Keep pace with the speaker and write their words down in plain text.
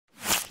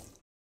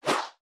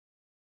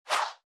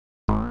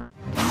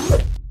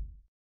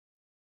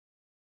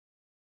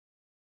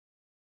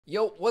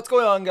Yo, what's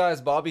going on,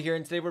 guys? Bobby here,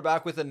 and today we're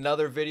back with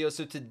another video.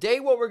 So today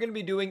what we're going to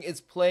be doing is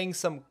playing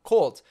some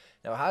Colt.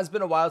 Now, it has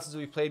been a while since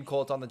we played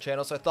Colt on the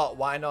channel, so I thought,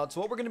 why not?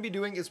 So what we're going to be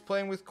doing is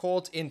playing with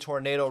Colt in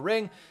Tornado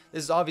Ring.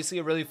 This is obviously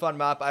a really fun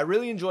map. I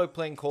really enjoy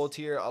playing Colt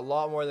here a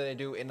lot more than I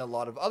do in a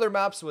lot of other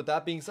maps. So with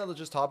that being said, let's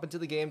just hop into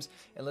the games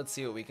and let's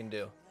see what we can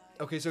do.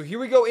 Okay, so here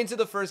we go into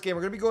the first game.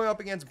 We're going to be going up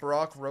against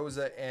Brock,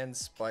 Rosa, and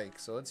Spike.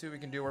 So let's see what we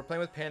can do. We're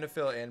playing with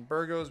Pandafil and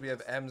Burgos. We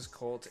have Ems,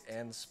 Colt,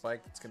 and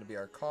Spike. That's going to be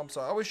our comp. So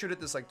I always shoot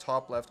at this like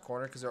top left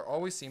corner because there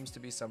always seems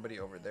to be somebody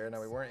over there. Now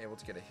we weren't able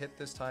to get a hit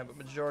this time, but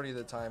majority of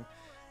the time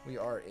we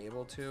are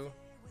able to.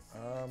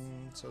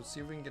 So let's see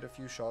if we can get a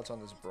few shots on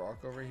this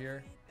Brock over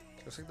here.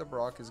 Looks like the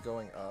Brock is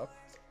going up.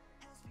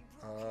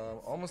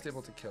 Almost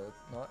able to kill it.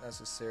 Not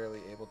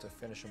necessarily able to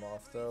finish him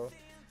off though.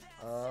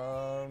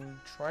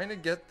 Trying to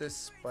get this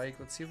Spike.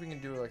 Let's see if we can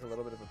do like a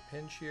little bit of a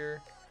pinch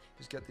here.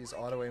 Just get these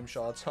auto aim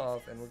shots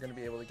off, and we're going to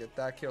be able to get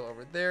that kill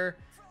over there.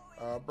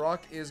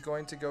 Brock is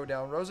going to go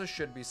down. Rosa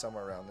should be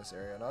somewhere around this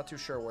area. Not too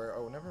sure where.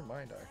 Oh, never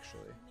mind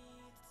actually.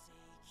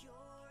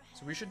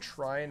 So we should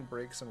try and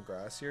break some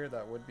grass here.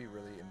 That would be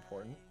really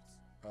important.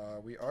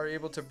 We are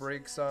able to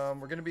break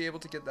some. We're going to be able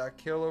to get that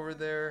kill over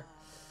there.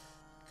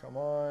 Come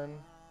on.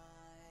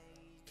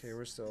 Okay,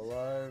 we're still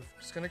alive.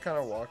 Just going to kind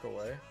of walk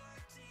away.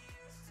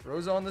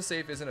 Rosa on the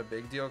safe isn't a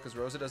big deal because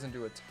Rosa doesn't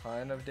do a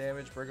ton of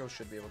damage. Virgo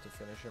should be able to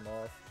finish him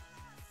off.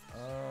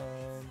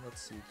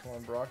 Let's see. Come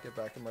on, Brock. Get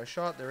back in my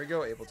shot. There we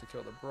go. Able to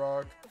kill the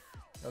Brock.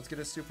 Now let's get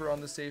a super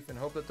on the safe and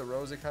hope that the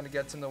Rosa kind of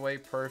gets in the way.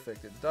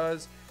 Perfect. It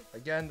does.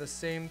 Again, the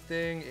same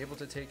thing. Able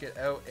to take it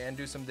out and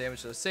do some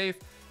damage to the safe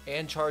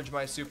and charge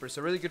my super.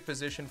 So really good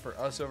position for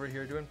us over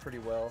here. Doing pretty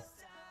well.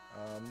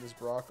 This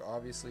Brock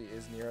obviously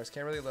is near us.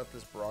 Can't really let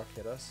this Brock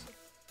hit us.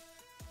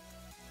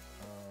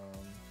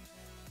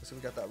 So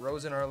we got that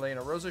Rosa in our lane.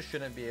 A Rosa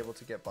shouldn't be able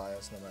to get by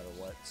us no matter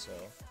what, so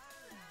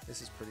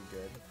this is pretty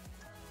good.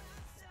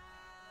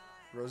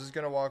 Rosa's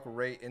gonna walk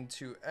right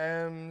into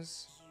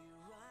Ems.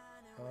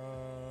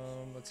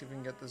 Let's see if we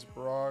can get this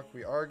Brock.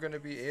 We are gonna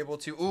be able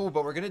to. Ooh,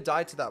 but we're gonna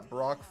die to that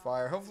Brock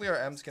fire. Hopefully our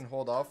Ems can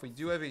hold off. We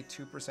do have a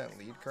 2%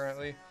 lead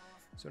currently,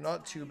 so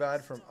not too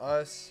bad from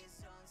us.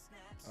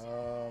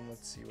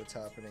 Let's see what's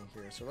happening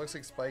here. So it looks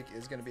like Spike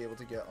is gonna be able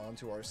to get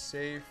onto our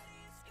safe.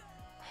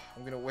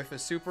 I'm going to whiff a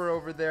super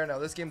over there. Now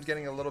this game's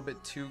getting a little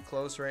bit too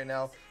close right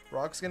now.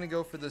 Brock's going to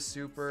go for the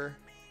super.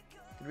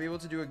 Going to be able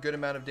to do a good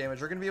amount of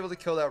damage. We're going to be able to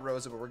kill that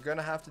Rosa, but we're going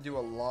to have to do a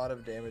lot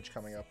of damage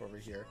coming up over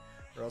here,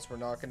 or else we're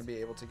not going to be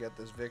able to get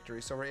this victory.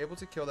 So we're able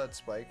to kill that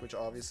Spike, which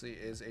obviously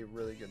is a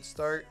really good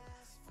start.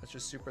 Let's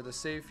just super the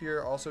safe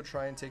here. Also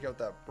try and take out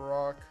that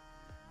Brock.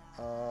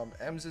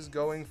 Ems is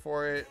going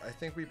for it. I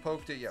think we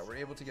poked it. Yeah, we're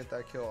able to get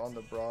that kill on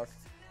the Brock.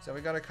 So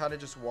we gotta kind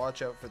of just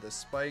watch out for the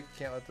Spike.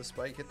 Can't let the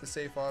Spike hit the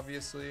safe,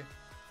 obviously.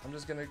 I'm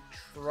just gonna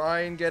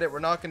try and get it. We're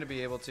not gonna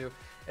be able to.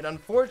 And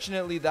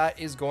unfortunately, that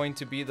is going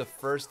to be the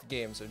first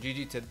game. So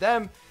GG to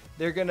them.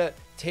 They're gonna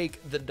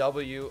take the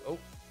W. Oh,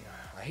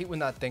 I hate when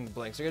that thing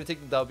blinks. They're gonna take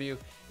the W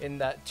in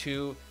that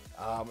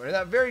or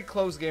that very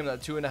close game,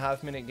 that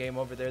 2.5-minute game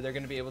over there. They're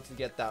gonna be able to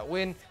get that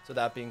win. So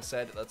that being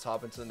said, let's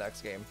hop into the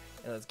next game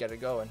and let's get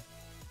it going.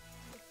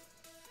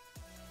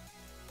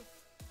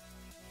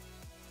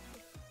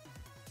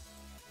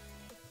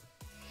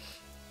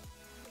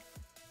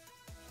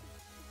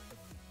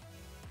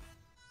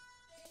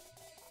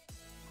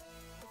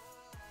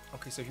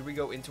 Okay, so here we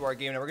go into our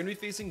game. Now we're going to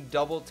be facing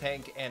Double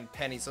Tank and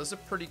Penny. So this is a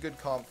pretty good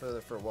comp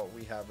for what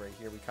we have right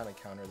here. We kind of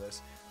counter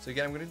this. So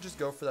again, I'm going to just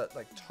go for that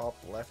like top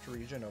left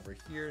region over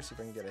here. See if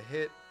I can get a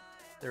hit.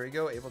 There we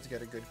go. Able to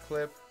get a good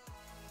clip.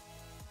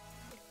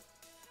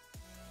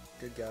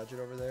 Good gadget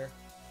over there.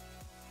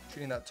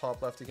 Shooting that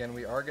top left again.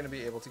 We are going to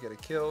be able to get a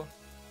kill.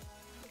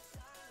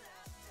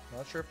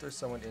 Not sure if there's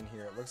someone in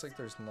here. It looks like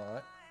there's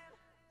not.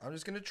 I'm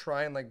just going to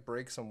try and like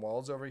break some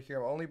walls over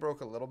here. I only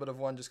broke a little bit of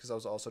one just because I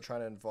was also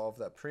trying to involve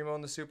that Primo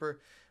in the super.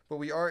 But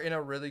we are in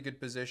a really good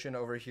position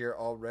over here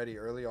already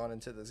early on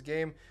into this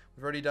game.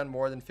 We've already done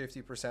more than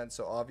 50%,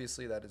 so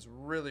obviously that is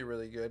really,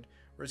 really good.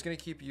 We're just going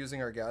to keep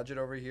using our gadget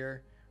over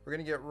here. We're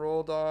going to get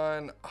rolled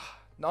on.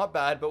 Not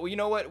bad, but you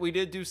know what? We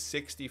did do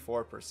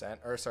 64%,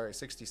 or sorry,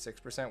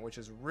 66%, which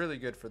is really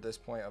good for this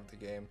point of the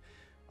game.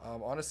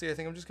 Honestly, I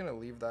think I'm just going to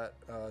leave that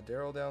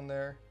Daryl down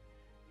there.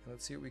 And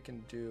let's see what we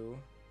can do.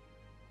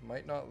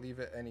 Might not leave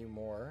it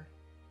anymore.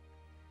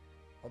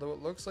 Although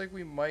it looks like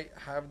we might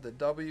have the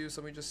W,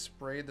 so we just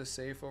spray the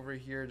safe over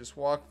here. Just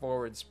walk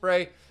forward,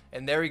 spray,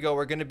 and there we go.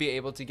 We're going to be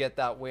able to get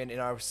that win in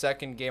our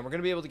second game. We're going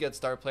to be able to get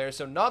star player,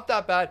 so not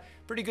that bad.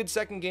 Pretty good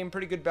second game,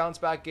 pretty good bounce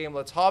back game.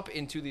 Let's hop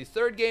into the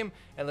third game,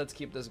 and let's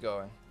keep this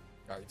going.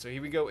 All right, so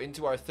here we go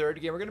into our third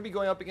game. We're going to be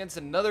going up against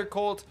another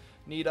Colt,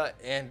 Nita,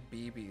 and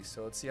BB.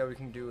 So let's see how we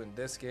can do in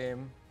this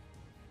game.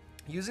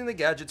 Using the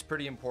gadget's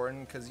pretty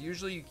important because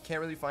usually you can't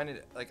really find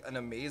it like an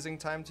amazing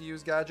time to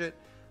use gadget.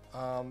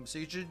 So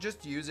you should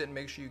just use it and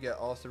make sure you get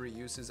all 3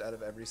 uses out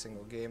of every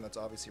single game. That's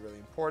obviously really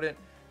important.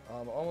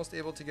 Almost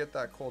able to get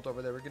that Colt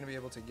over there. We're going to be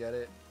able to get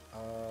it.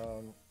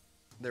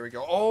 There we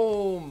go.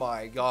 Oh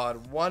my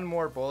god. One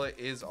more bullet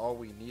is all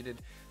we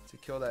needed to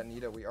kill that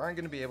Nita. We aren't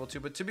going to be able to,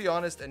 but to be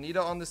honest, a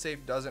Nita on the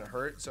safe doesn't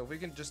hurt. So if we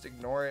can just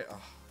ignore it,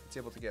 it's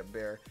able to get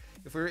bear.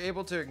 If we were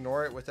able to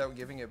ignore it without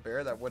giving it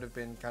bear, that would have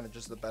been kind of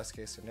just the best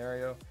case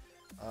scenario.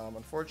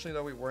 Unfortunately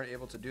though, we weren't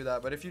able to do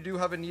that. But if you do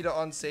have a Nita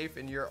on safe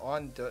and you're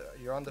on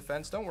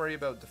defense, don't worry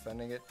about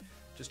defending it.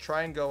 Just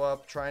try and go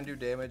up, try and do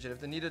damage, and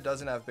if the Nita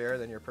doesn't have bear,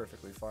 then you're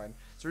perfectly fine.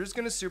 So we're just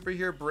going to super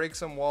here, break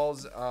some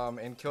walls,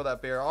 and kill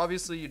that bear.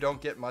 Obviously, you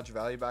don't get much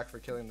value back for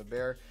killing the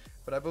bear,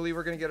 but I believe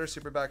we're going to get our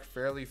super back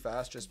fairly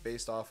fast just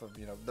based off of,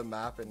 you know, the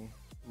map and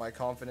my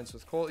confidence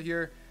with Colt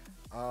here.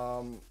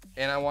 And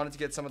I wanted to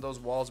get some of those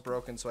walls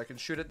broken so I can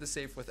shoot at the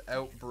safe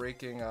without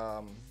breaking,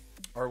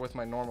 or with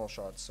my normal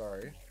shots,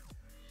 sorry.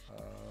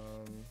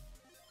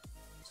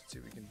 Let's see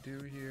what we can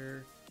do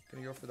here.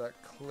 Gonna go for that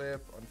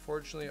clip.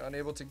 Unfortunately,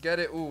 unable to get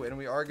it. Ooh, and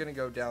we are gonna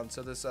go down.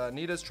 So this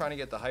Nita's trying to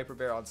get the hyper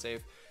bear on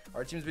safe.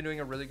 Our team's been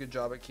doing a really good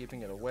job at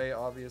keeping it away,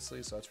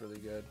 obviously, so that's really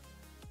good.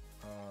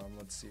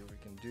 Let's see what we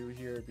can do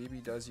here.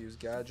 BB does use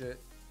gadget.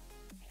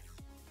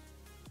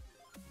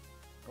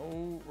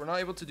 Oh, we're not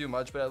able to do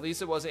much, but at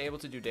least it wasn't able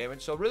to do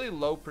damage. So really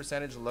low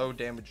percentage, low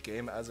damage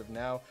game as of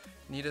now.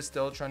 Nita's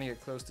still trying to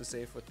get close to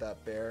safe with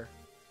that bear.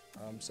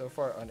 So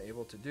far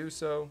unable to do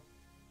so.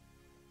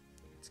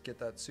 Let's get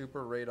that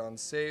super right on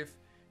safe.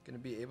 Gonna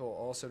be able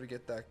also to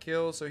get that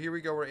kill. So here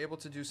we go. We're able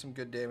to do some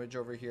good damage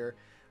over here.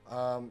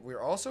 We're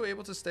also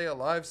able to stay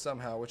alive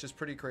somehow, which is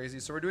pretty crazy.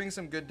 So we're doing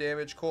some good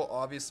damage. Colt,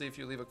 obviously, if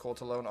you leave a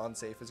Colt alone on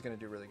safe, is going to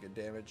do really good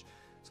damage.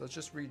 So let's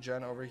just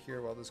regen over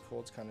here while this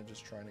Colt's kind of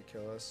just trying to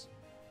kill us.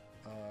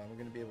 We're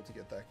going to be able to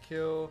get that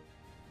kill.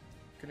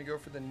 Going to go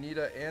for the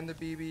Nita and the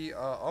BB.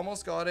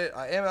 Almost got it.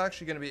 I am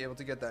actually going to be able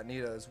to get that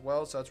Nita as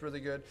well, so that's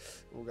really good.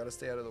 We've got to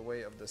stay out of the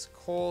way of this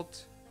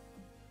Colt.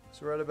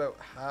 So we're at about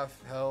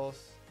half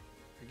health.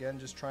 Again,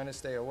 just trying to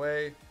stay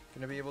away.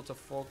 Going to be able to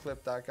full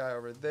clip that guy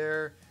over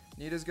there.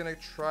 Nita's going to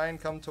try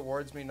and come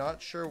towards me.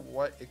 Not sure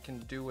what it can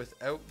do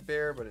without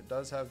bear, but it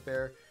does have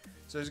bear.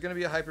 So there's going to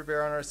be a hyper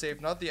bear on our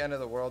safe. Not the end of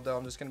the world, though.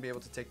 I'm just going to be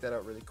able to take that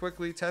out really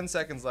quickly. 10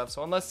 seconds left.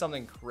 So unless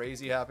something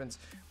crazy happens,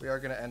 we are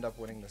going to end up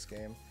winning this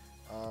game.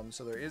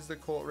 So there is the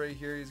Colt right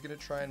here. He's going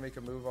to try and make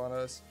a move on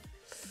us.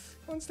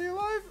 Come on, stay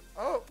alive.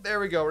 Oh,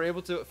 there we go. We're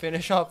able to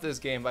finish off this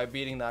game by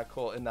beating that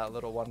Colt in that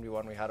little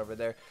 1v1 we had over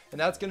there.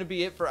 And that's going to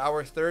be it for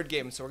our third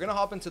game. So we're going to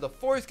hop into the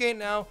fourth game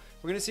now.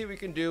 We're going to see if we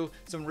can do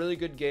some really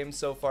good games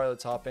so far.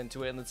 Let's hop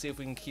into it and let's see if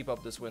we can keep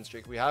up this win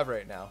streak we have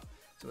right now.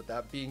 So with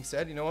that being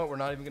said, you know what? We're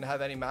not even going to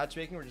have any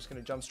matchmaking. We're just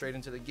going to jump straight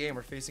into the game.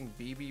 We're facing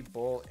BB,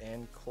 Bull,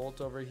 and Colt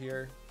over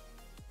here.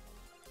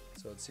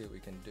 So let's see what we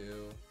can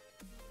do.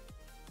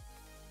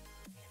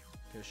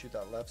 Gonna shoot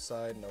that left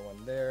side. No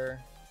one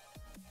there.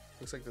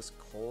 Looks like this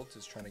Colt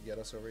is trying to get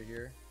us over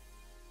here.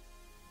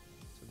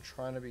 So I'm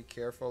trying to be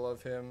careful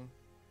of him.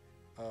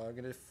 I'm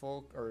going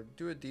to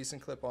do a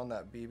decent clip on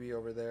that BB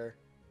over there.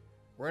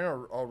 We're in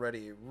a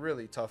already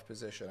really tough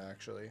position,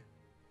 actually.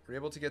 We're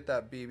able to get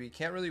that BB.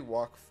 Can't really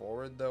walk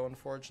forward, though,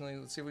 unfortunately.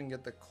 Let's see if we can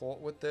get the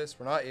Colt with this.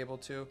 We're not able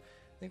to.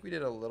 I think we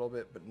did a little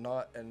bit, but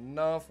not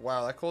enough.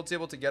 Wow, that Colt's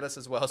able to get us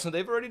as well. So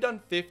they've already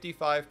done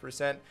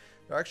 55%.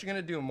 They're actually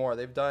going to do more.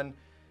 They've done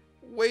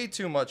way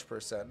too much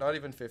percent. Not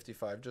even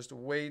 55, just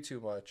way too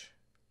much.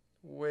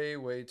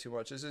 Way too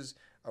much. This is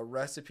a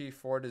recipe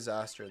for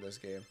disaster, this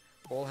game.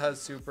 Bull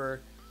has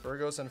super.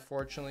 Burgos,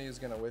 unfortunately, is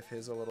going to whiff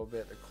his a little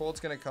bit. The Colt's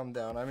going to come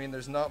down. I mean,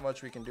 there's not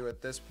much we can do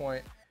at this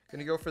point. Going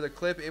to go for the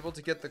clip. Able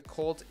to get the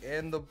Colt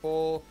and the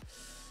Bull.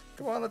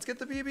 Come on, let's get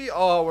the BB.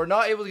 Oh, we're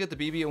not able to get the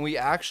BB, and we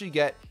actually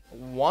get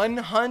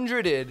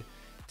 100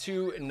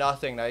 to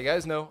nothing. Now you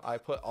guys know I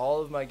put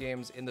all of my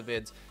games in the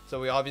vids, so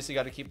we obviously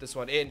got to keep this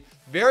one in.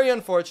 Very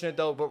unfortunate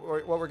though, but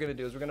what we're going to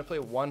do is we're going to play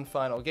one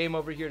final game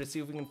over here to see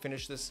if we can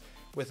finish this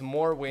with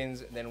more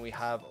wins than we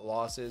have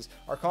losses.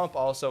 Our comp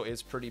also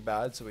is pretty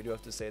bad, so we do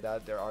have to say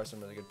that there are some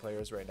really good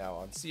players right now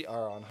on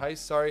on Heist.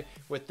 Sorry,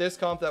 with this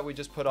comp that we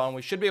just put on,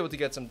 we should be able to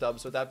get some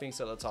dubs. So with that being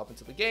said, let's hop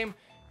into the game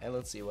and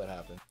let's see what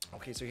happens.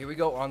 Okay, so here we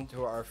go on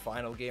to our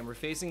final game. We're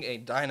facing a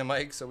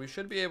Dynamite, so we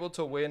should be able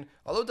to win.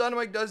 Although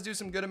Dynamite does do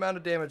some good amount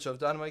of damage, so if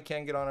Dynamite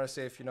can get on our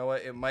safe, you know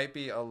what? It might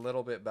be a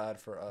little bit bad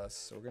for us.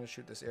 So we're going to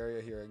shoot this area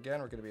here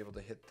again. We're going to be able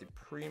to hit the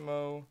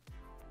Primo.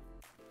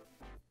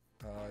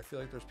 I feel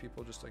like there's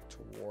people just like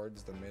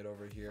towards the mid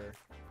over here.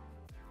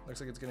 Looks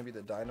like it's going to be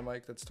the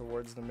Dynamite that's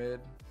towards the mid.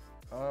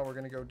 We're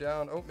going to go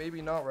down. Oh,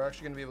 maybe not. We're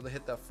actually going to be able to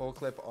hit that full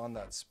clip on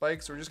that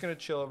spike. So we're just going to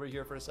chill over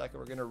here for a second.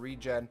 We're going to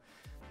regen,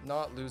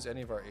 not lose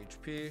any of our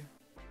HP. So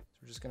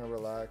we're just going to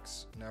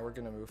relax. Now we're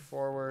going to move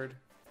forward.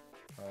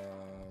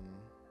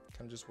 Kind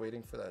of just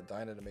waiting for that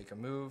Dyna to make a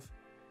move.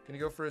 Going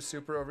to go for a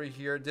super over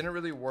here. Didn't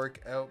really work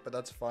out, but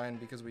that's fine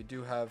because we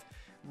do have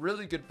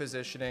really good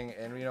positioning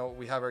and, you know,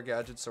 we have our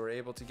gadgets, so we're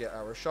able to get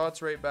our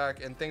shots right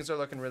back and things are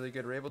looking really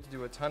good. We're able to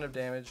do a ton of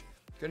damage.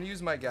 Going to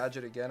use my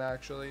gadget again,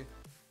 actually.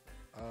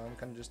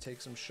 Kind of just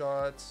take some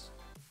shots.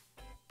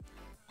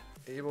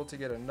 Able to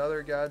get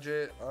another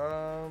gadget.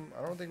 I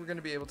don't think we're going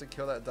to be able to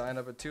kill that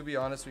Dyna, but to be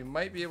honest, we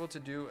might be able to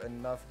do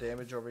enough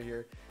damage over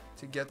here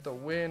to get the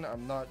win.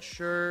 I'm not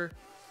sure.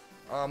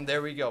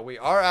 There we go. We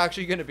are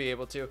actually going to be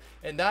able to,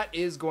 and that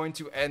is going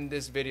to end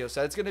this video.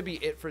 So that's going to be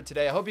it for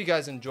today. I hope you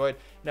guys enjoyed.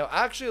 Now,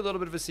 actually, a little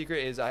bit of a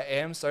secret is I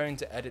am starting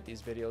to edit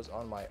these videos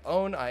on my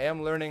own. I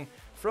am learning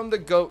from the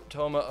GOAT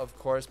Toma, of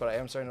course, but I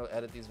am starting to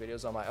edit these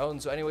videos on my own.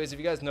 So anyways, if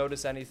you guys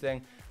notice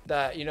anything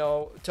that, you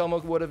know, Toma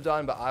would have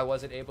done, but I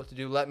wasn't able to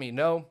do, let me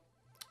know.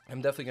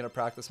 I'm definitely going to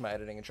practice my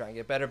editing and try and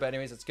get better. But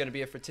anyways, that's going to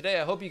be it for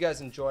today. I hope you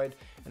guys enjoyed,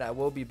 and I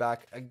will be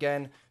back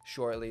again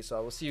shortly. So I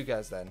will see you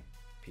guys then.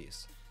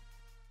 Peace.